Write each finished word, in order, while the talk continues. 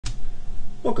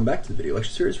Welcome back to the video lecture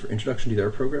series for Introduction to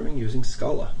Data Programming using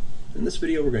Scala. In this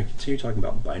video we're going to continue talking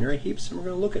about binary heaps, and we're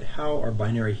going to look at how our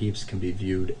binary heaps can be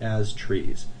viewed as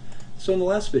trees. So in the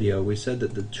last video we said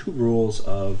that the two rules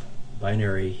of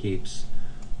binary heaps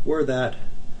were that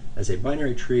as a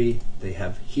binary tree they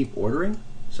have heap ordering,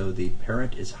 so the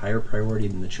parent is higher priority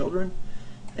than the children,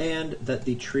 and that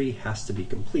the tree has to be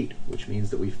complete, which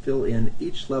means that we fill in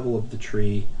each level of the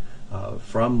tree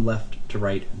from left to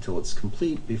right until it's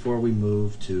complete before we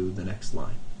move to the next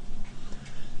line.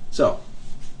 So,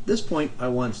 at this point I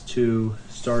want to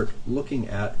start looking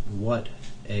at what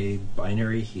a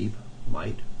binary heap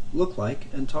might look like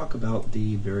and talk about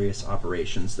the various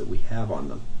operations that we have on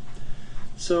them.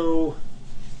 So,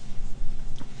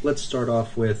 let's start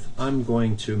off with, I'm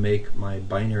going to make my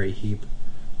binary heap,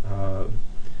 I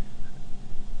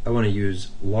want to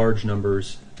use large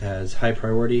numbers as high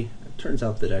priority. Turns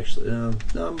out that actually, no,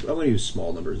 I'm going to use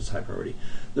small numbers as high priority.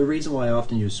 The reason why I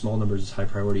often use small numbers as high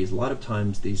priority is a lot of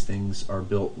times these things are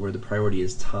built where the priority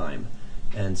is time,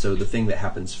 and so the thing that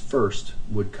happens first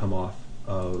would come off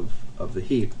of the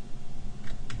heap.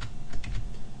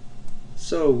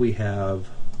 So we have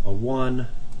a 1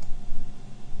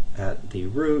 at the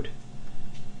root,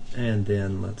 and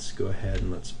then let's go ahead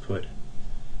and let's put,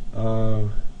 so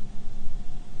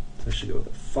I should go with a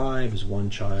 5 as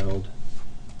one child,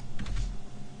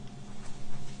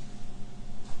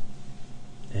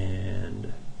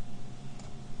 and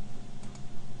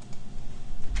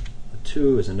a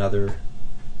 2 is another.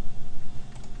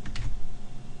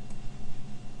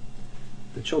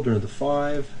 The children of the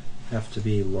 5 have to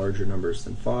be larger numbers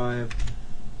than 5,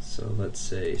 so let's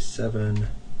say 7,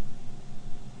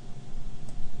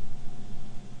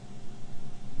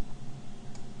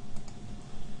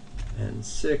 and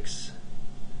 6,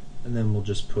 and then we'll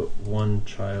just put one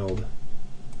child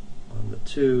on the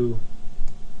 2,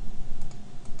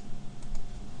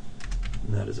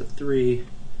 and that is a 3,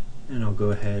 and I'll go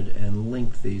ahead and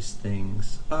link these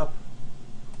things up.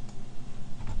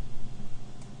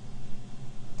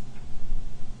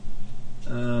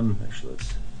 Actually,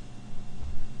 let's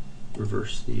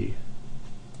reverse the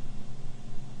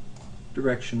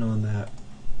direction on that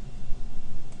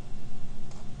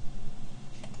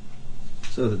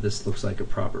so that this looks like a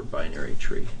proper binary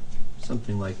tree,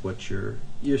 something like what you're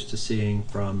used to seeing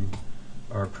from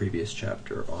our previous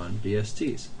chapter on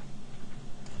BSTs.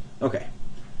 Okay,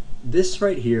 this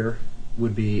right here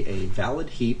would be a valid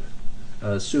heap,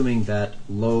 assuming that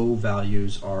low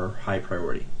values are high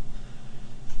priority.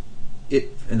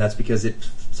 And that's because it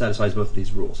satisfies both of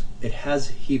these rules. It has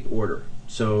heap order,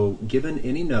 so given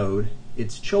any node,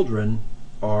 its children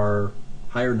are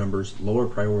higher numbers, lower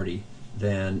priority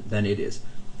than it is.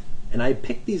 And I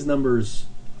picked these numbers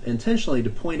intentionally to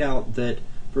point out that,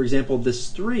 for example, this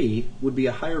 3 would be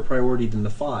a higher priority than the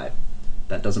 5.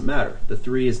 That doesn't matter. The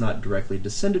 3 is not directly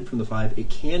descended from the 5. It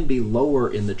can be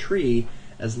lower in the tree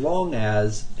as long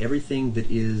as everything that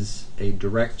is a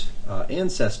direct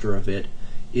ancestor of it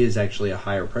is actually a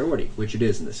higher priority, which it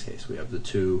is in this case. We have the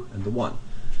 2 and the 1.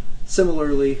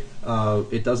 Similarly,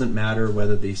 it doesn't matter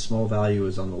whether the small value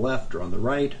is on the left or on the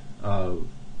right.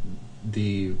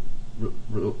 The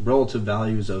relative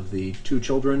values of the two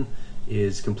children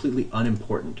is completely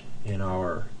unimportant in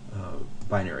our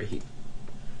binary heap.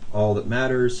 All that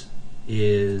matters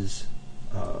is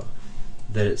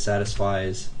that it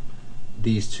satisfies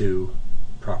these two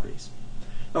properties.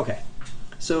 Okay,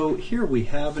 so here we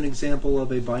have an example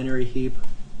of a binary heap.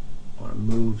 I want to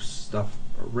move stuff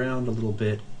around a little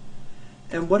bit.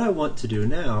 And what I want to do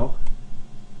now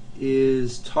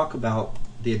is talk about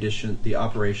the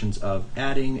operations of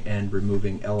adding and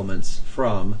removing elements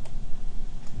from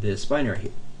this binary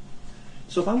heap.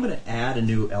 So if I'm going to add a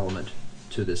new element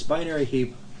to this binary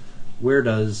heap, where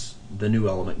does the new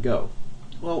element go?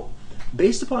 Well,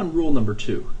 based upon rule number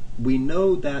 2, we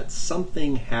know that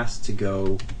something has to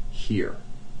go here.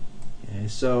 Okay,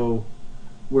 so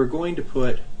we're going to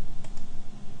put,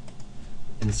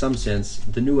 in some sense,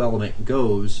 the new element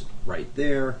goes right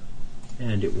there,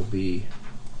 and it will be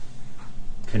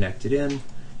connected in.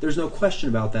 There's no question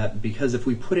about that, because if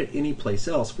we put it any place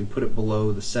else, if we put it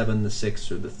below the 7, the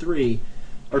 6, or the 3,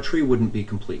 our tree wouldn't be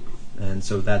complete. And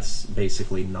so that's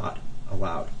basically not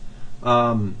allowed.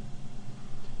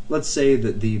 Let's say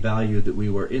that the value that we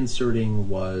were inserting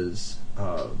was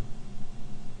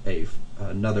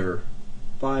another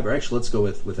 5, or actually let's go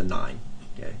with a 9.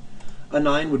 Okay, a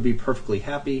 9 would be perfectly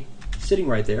happy sitting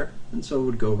right there, and so it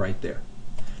would go right there.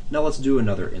 Now let's do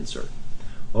another insert.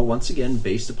 Well, once again,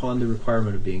 based upon the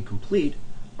requirement of being complete,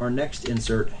 our next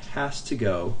insert has to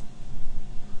go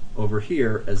over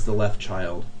here as the left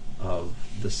child of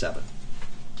the 7.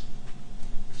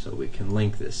 So we can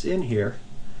link this in here.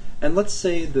 And let's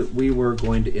say that we were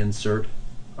going to insert,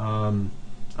 I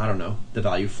don't know, the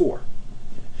value 4.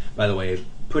 By the way,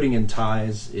 putting in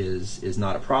ties is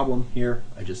not a problem here.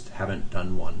 I just haven't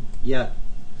done one yet.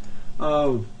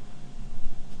 But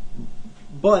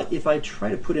if I try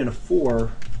to put in a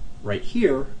 4 right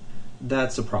here,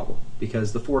 that's a problem,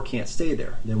 because the 4 can't stay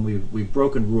there. Then we've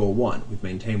broken rule 1. We've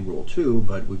maintained rule 2,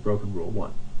 but we've broken rule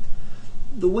 1.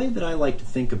 The way that I like to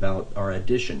think about our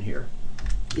addition here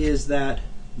is that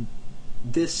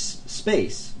this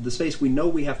space, the space we know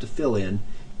we have to fill in,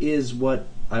 is what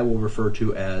I will refer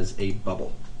to as a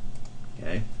bubble.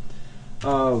 Okay.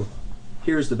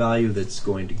 Here's the value that's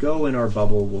going to go in our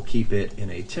bubble. We'll keep it in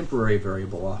a temporary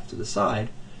variable off to the side.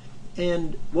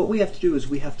 And what we have to do is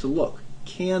we have to look.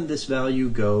 Can this value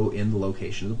go in the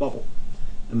location of the bubble?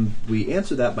 And we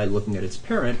answer that by looking at its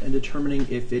parent and determining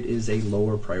if it is a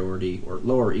lower priority or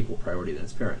lower or equal priority than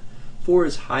its parent. 4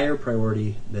 is higher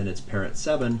priority than its parent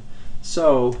 7,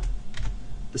 so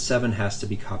the 7 has to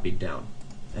be copied down.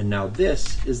 And now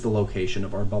this is the location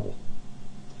of our bubble.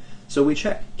 So we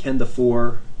check, can the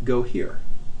 4 go here?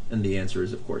 And the answer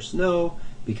is, of course, no,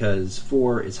 because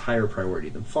 4 is higher priority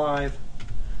than 5.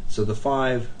 So the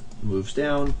 5 moves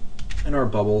down, and our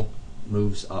bubble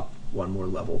moves up one more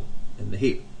level in the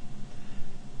heap.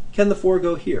 Can the 4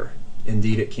 go here?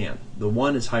 Indeed it can. The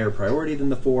 1 is higher priority than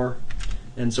the 4,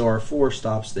 and so our 4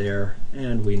 stops there,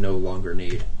 and we no longer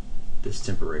need this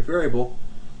temporary variable,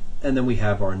 and then we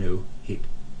have our new heap.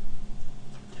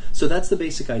 So that's the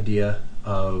basic idea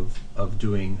of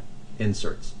doing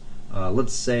inserts.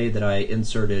 Let's say that I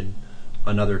inserted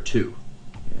another 2,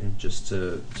 okay, just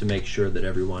to make sure that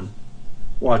everyone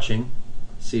watching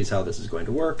sees how this is going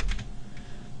to work.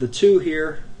 The 2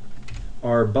 here,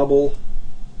 our bubble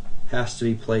has to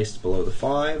be placed below the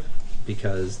 5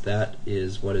 because that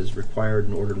is what is required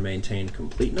in order to maintain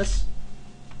completeness.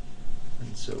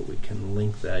 And so we can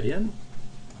link that in.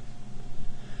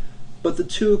 But the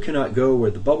 2 cannot go where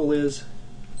the bubble is,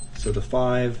 so the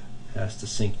 5 has to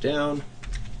sink down,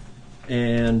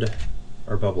 and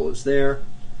our bubble is there.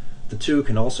 The 2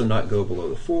 can also not go below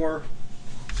the 4,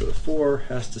 so the 4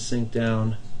 has to sink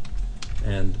down,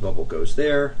 and the bubble goes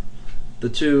there. The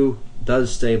 2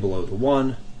 does stay below the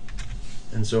 1,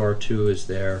 and so our 2 is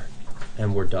there,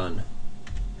 and we're done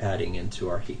adding into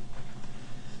our heap.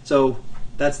 So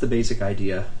that's the basic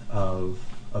idea of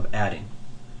adding.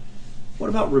 What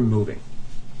about removing?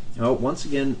 Now, once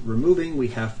again, removing, we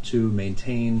have to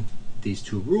maintain these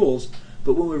 2 rules,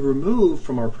 but when we remove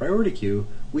from our priority queue,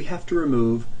 we have to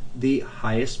remove the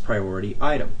highest priority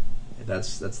item.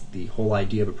 That's the whole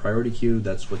idea of a priority queue.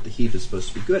 That's what the heap is supposed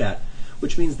to be good at,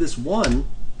 which means this 1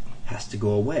 has to go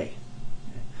away.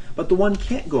 But the 1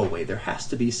 can't go away. There has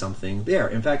to be something there.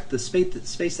 In fact, the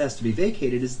space that has to be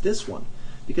vacated is this one,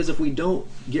 because if we don't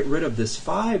get rid of this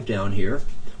 5 down here,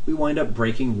 we wind up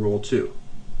breaking rule 2.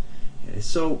 Okay,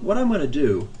 so what I'm going to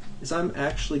do is I'm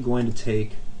actually going to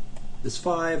take this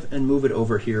 5 and move it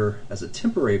over here as a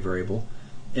temporary variable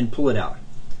and pull it out.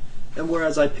 And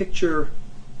whereas I picture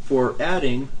for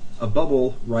adding a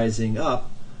bubble rising up,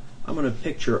 I'm going to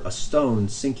picture a stone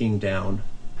sinking down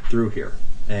through here.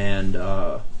 And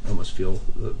I almost feel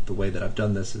the way that I've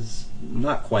done this is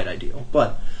not quite ideal.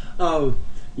 But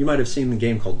you might have seen the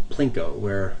game called Plinko,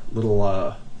 where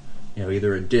little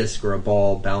either a disc or a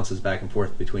ball bounces back and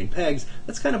forth between pegs.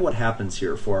 That's kind of what happens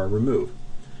here for our remove.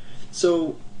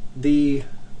 So the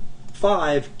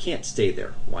 5 can't stay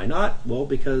there. Why not? Well,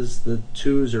 because the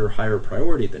 2s are higher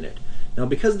priority than it. Now,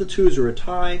 because the 2s are a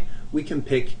tie, we can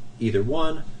pick either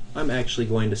one. I'm actually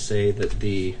going to say that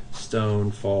the stone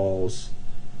falls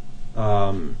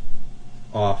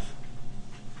off.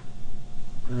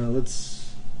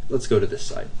 Let's go to this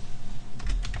side.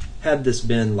 Had this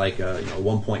been like a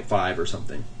 1.5 or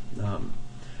something,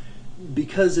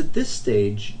 because at this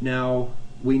stage now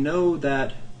we know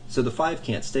that, so the 5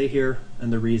 can't stay here,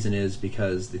 and the reason is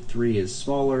because the 3 is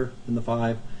smaller than the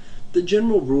 5. The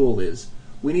general rule is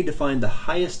we need to find the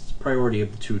highest priority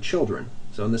of the 2 children.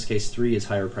 So in this case, 3 is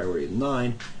higher priority than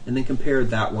 9, and then compare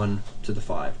that one to the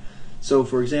 5. So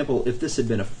for example, if this had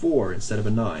been a 4 instead of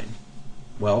a 9,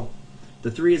 well, the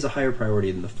 3 is a higher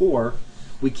priority than the 4.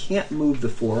 We can't move the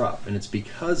 4 up, and it's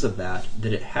because of that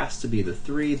it has to be the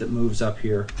 3 that moves up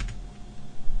here,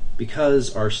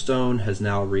 because our stone has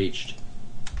now reached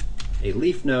a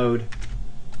leaf node.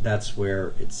 That's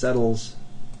where it settles,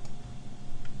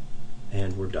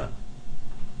 and we're done.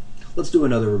 Let's do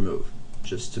another remove,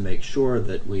 just to make sure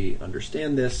that we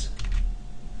understand this.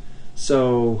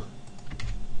 So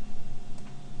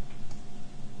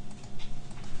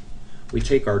we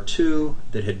take our 2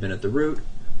 that had been at the root,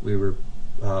 we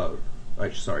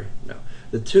sorry, no.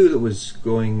 The 2 that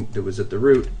was at the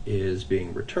root is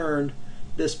being returned.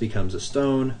 This becomes a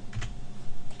stone.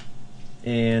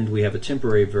 And we have a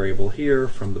temporary variable here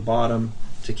from the bottom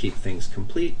to keep things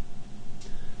complete.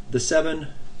 The 7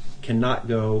 cannot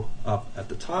go up at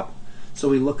the top, so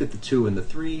we look at the 2 and the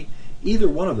 3. Either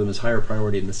one of them is higher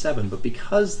priority than the 7, but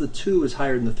because the 2 is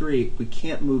higher than the 3, we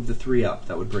can't move the 3 up.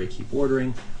 That would break heap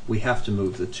ordering. We have to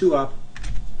move the 2 up.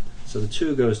 So the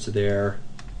 2 goes to there.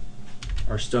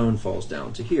 Our stone falls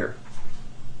down to here.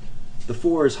 The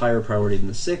 4 is higher priority than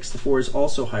the 6. The 4 is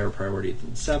also higher priority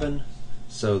than the 7.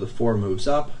 So the 4 moves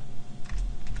up,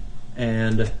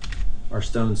 and our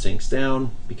stone sinks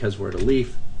down. Because we're at a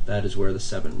leaf, that is where the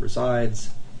 7 resides,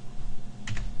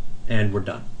 and we're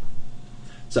done.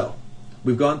 So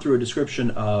we've gone through a description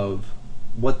of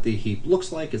what the heap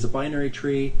looks like as a binary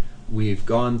tree. We've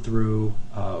gone through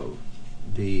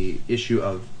the issue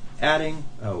of adding,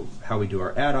 how we do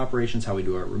our add operations, how we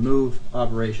do our remove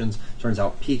operations. Turns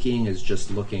out peeking is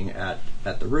just looking at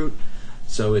the root,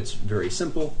 so it's very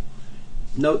simple.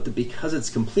 Note that because it's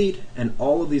complete and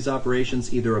all of these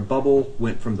operations, either a bubble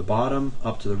went from the bottom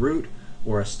up to the root,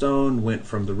 or a stone went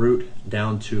from the root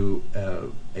down to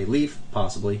a leaf,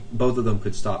 possibly. Both of them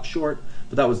could stop short,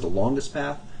 but that was the longest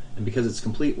path, and because it's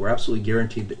complete, we're absolutely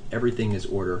guaranteed that everything is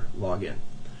order log in.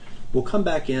 We'll come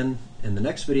back in the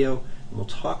next video, and we'll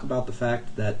talk about the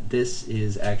fact that this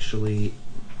is actually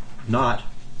not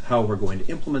how we're going to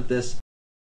implement this,